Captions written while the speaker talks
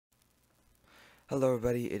Hello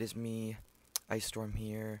everybody, it is me, Ice Storm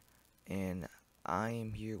here, and I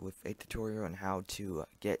am here with a tutorial on how to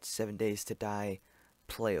get 7 Days to Die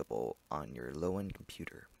playable on your low-end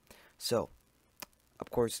computer. So,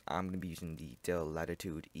 of course, I'm going to be using the Dell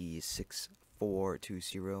Latitude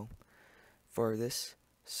E6420 for this.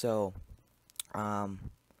 So,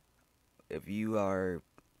 if you are,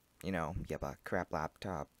 you have a crap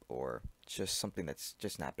laptop or just something that's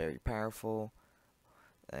just not very powerful,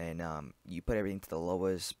 and you put everything to the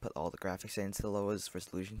lowest, put all the graphics settings to the lowest,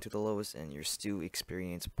 resolution to the lowest, and you still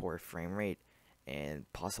experience poor frame rate and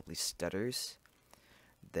possibly stutters,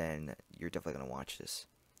 then you're definitely going to watch this.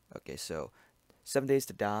 Okay, so 7 Days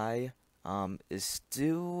to Die is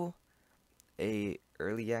still a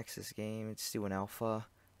early access game. It's still an alpha,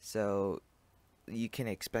 so you can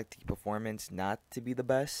expect the performance not to be the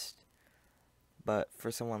best. But for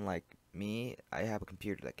someone like me, I have a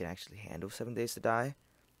computer that can actually handle 7 Days to Die,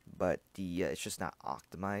 but it's just not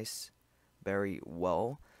optimized very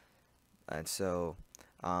well, and so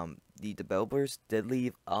the developers did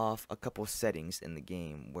leave off a couple settings in the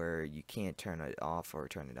game where you can't turn it off or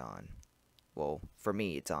turn it on. Well, for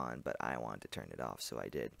me it's on, but I wanted to turn it off, so I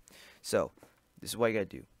did. So this is what you gotta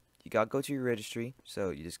do. You gotta go to your registry. So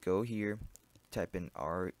you just go here, type in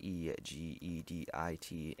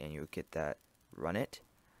REGEDIT, and you'll get that. Run it,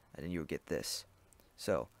 and then you'll get this.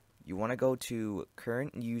 So you want to go to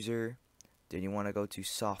current user, then you want to go to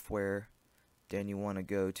software, then you want to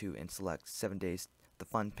go to and select 7 days, the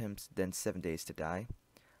fun pimps, then 7 days to die.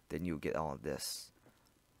 Then you'll get all of this.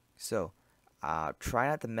 So try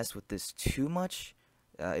not to mess with this too much.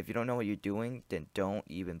 If you don't know what you're doing, then don't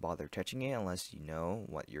even bother touching it unless you know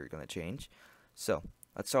what you're going to change. So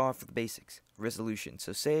let's start off with the basics. Resolution.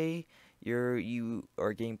 So say you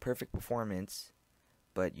are getting perfect performance,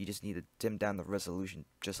 but you just need to dim down the resolution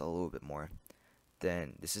just a little bit more.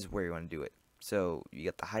 Then this is where you want to do it. So you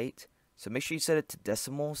get the height. So make sure you set it to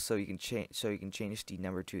decimal so you can change the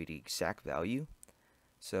number to the exact value.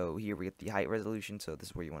 So here we get the height resolution. So this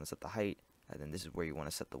is where you want to set the height, and then this is where you want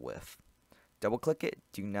to set the width. Double click it.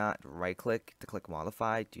 Do not right click to click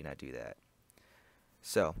modify. Do not do that.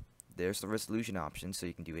 So there's the resolution option, so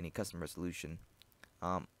you can do any custom resolution.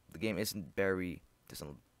 The game doesn't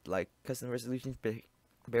like custom resolutions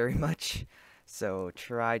very much, so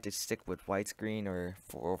try to stick with widescreen or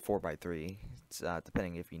 4x3. It's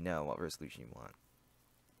depending if you know what resolution you want.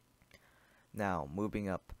 Now moving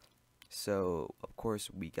up, so of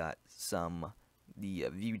course we got the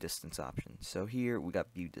view distance option. So here we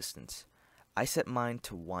got view distance. I set mine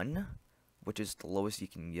to 1, which is the lowest you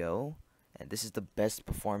can go. And this is the best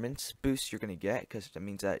performance boost you're going to get, because that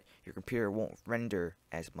means that your computer won't render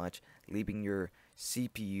as much, leaving your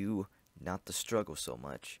CPU not to struggle so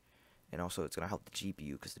much. And also it's going to help the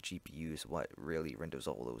GPU, because the GPU is what really renders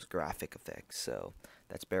all those graphic effects. So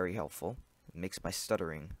that's very helpful. It makes my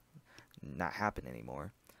stuttering not happen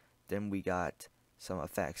anymore. Then we got some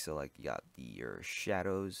effects. So like you got your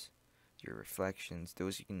shadows, your reflections.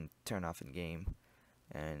 Those you can turn off in game.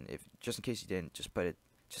 And if just in case you didn't, just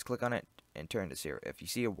click on it and turn to 0. If you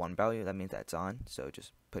see a 1 value, that means that's on, so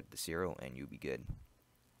just put it to 0 and you'll be good.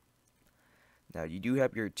 Now you do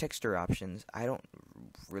have your texture options. I don't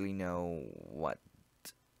really know what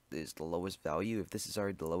is the lowest value, if this is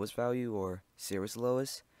already the lowest value or 0 is the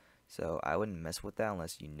lowest, so I wouldn't mess with that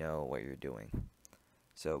unless you know what you're doing.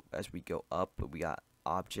 So as we go up, we got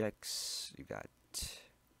objects, you got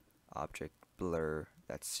object blur,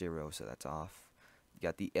 that's 0, so that's off. You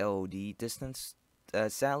got the LOD distance.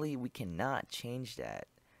 Sadly, we cannot change that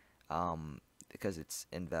because it's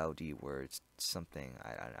invalid where it's something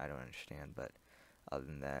I don't understand. But other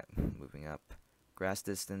than that, moving up, grass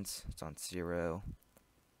distance, it's on 0.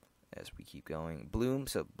 As we keep going, bloom.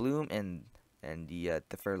 So bloom and the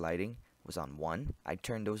defer lighting was on 1. I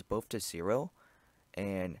turned those both to 0,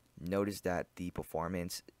 and notice that the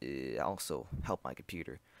performance also helped my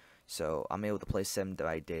computer. So I'm able to play 7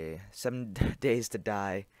 Days to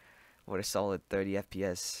Die with a solid 30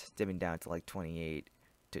 FPS, dimming down to like 28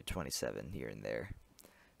 to 27 here and there.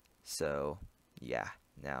 So yeah,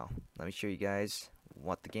 now let me show you guys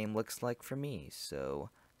what the game looks like for me. So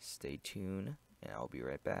stay tuned and I'll be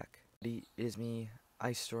right back. It is me,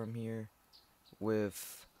 Ice Storm here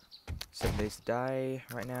with 7 Days to Die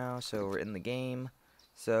right now. So we're in the game.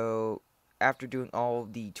 So after doing all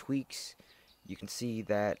the tweaks, you can see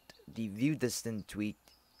that the view distance tweak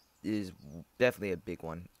is definitely a big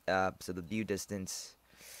one. So the view distance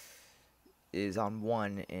is on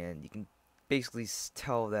 1, and you can basically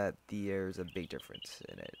tell that there's a big difference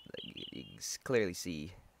in it. Like, you can clearly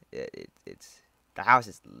see it's the house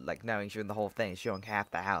is like not even showing the whole thing; it's showing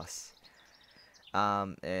half the house.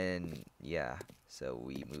 And yeah, so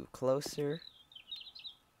we move closer.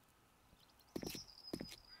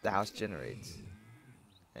 The house generates.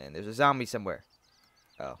 And there's a zombie somewhere.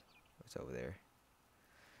 Oh, it's over there.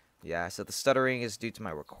 Yeah, so the stuttering is due to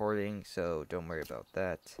my recording, so don't worry about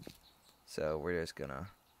that. So we're just gonna,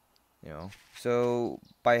 So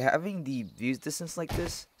by having the view distance like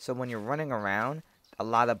this, so when you're running around, a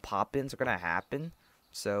lot of pop-ins are gonna happen.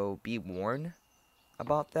 So be warned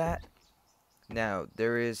about that. Now,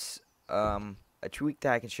 there is a tweak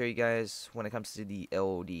that I can show you guys when it comes to the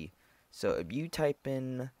LOD. So if you type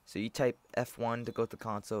you type F1 to go to the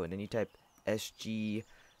console, and then you type SG,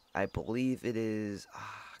 I believe it is,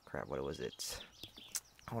 crap, what was it?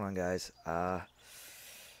 Hold on, guys.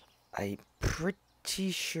 I'm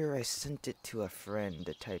pretty sure I sent it to a friend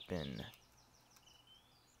to type in.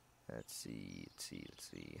 Let's see.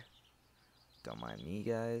 Don't mind me,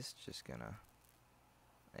 guys. Just gonna,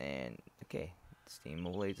 and, okay. Steam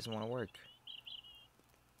Mobile doesn't want to work.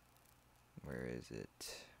 Where is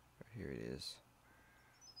it? Here it is.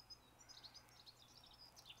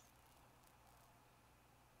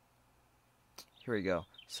 Here we go.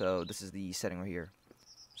 So this is the setting right here.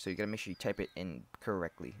 So you gotta make sure you type it in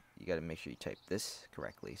correctly. You gotta make sure you type this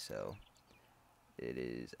correctly. So it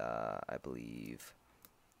is, I believe,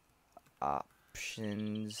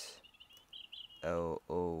 options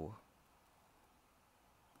LODD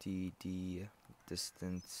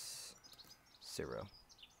distance 0.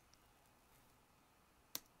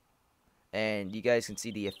 And you guys can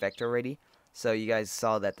see the effect already. So you guys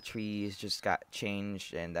saw that the trees just got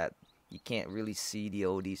changed and that you can't really see the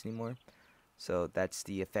ODs anymore. So that's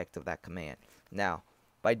the effect of that command. Now,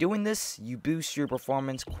 by doing this, you boost your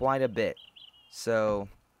performance quite a bit. So,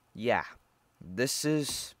 yeah. This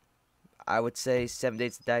is, I would say, 7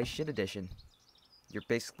 Days to Die Shit Edition. You're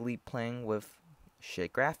basically playing with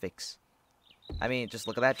shit graphics. I mean, just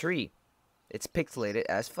look at that tree. It's pixelated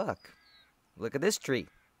as fuck. Look at this tree.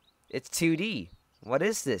 It's 2D. What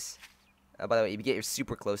is this? By the way, if you get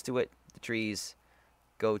super close to it, the trees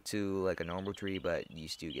go to like a normal tree, but you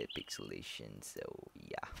still get pixelation. So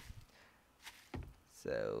yeah.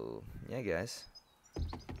 So yeah, guys.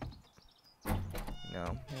 Hey,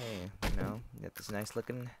 you got this nice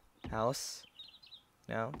looking house.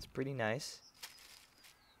 It's pretty nice.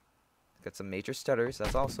 Got some major stutters.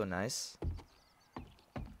 That's also nice.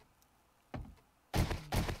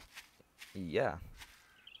 Yeah.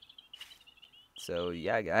 So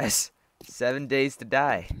yeah, guys. 7 Days to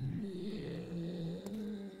Die.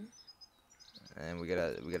 And we got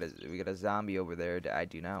a zombie over there that I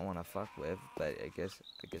do not want to fuck with, but I guess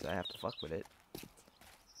I have to fuck with it.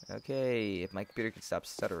 Okay, if my computer can stop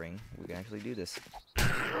stuttering, we can actually do this.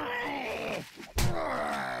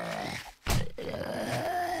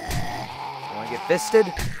 Want to get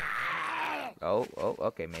fisted? Oh,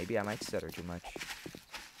 okay, maybe I might stutter too much.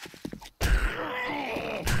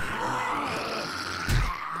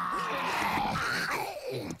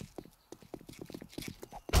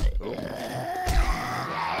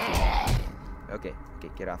 Okay,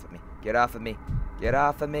 get off of me. Get off of me. Get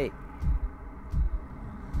off of me.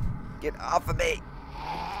 Get off of me.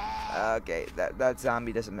 Okay, that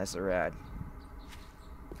zombie doesn't mess around.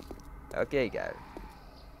 Okay, guys.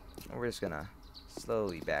 We're just gonna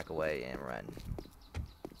slowly back away and run.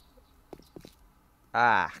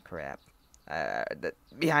 Ah, crap.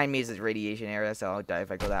 Behind me is this radiation area, so I'll die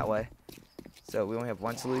if I go that way. So we only have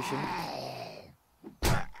one solution.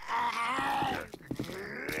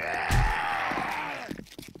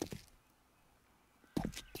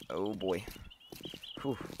 Oh boy.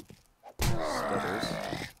 Whew. Stutters.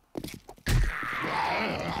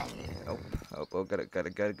 Oh,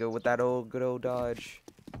 gotta go with that good old dodge.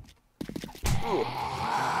 Ooh.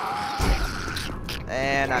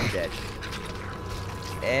 And I'm dead.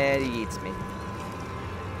 And he eats me.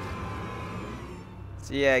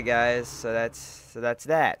 So yeah, guys, so that's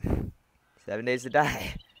that. 7 Days to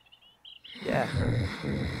Die. Yeah.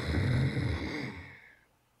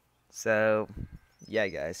 So yeah,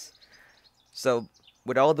 guys. So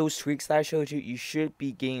with all those tweaks that I showed you, you should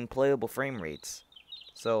be getting playable frame rates.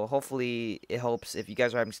 So hopefully it helps. If you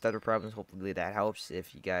guys are having stutter problems, hopefully that helps.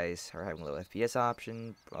 If you guys are having low FPS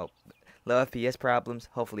low FPS problems,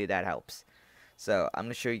 hopefully that helps. So I'm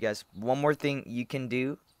gonna show you guys one more thing you can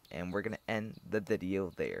do, and we're gonna end the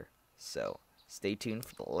video there. So stay tuned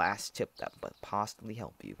for the last tip that will possibly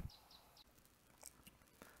help you.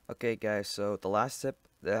 Okay, guys. So the last tip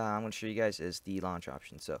that I'm gonna show you guys is the launch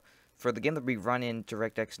option. So for the game that we run in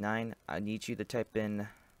DirectX 9, I need you to type in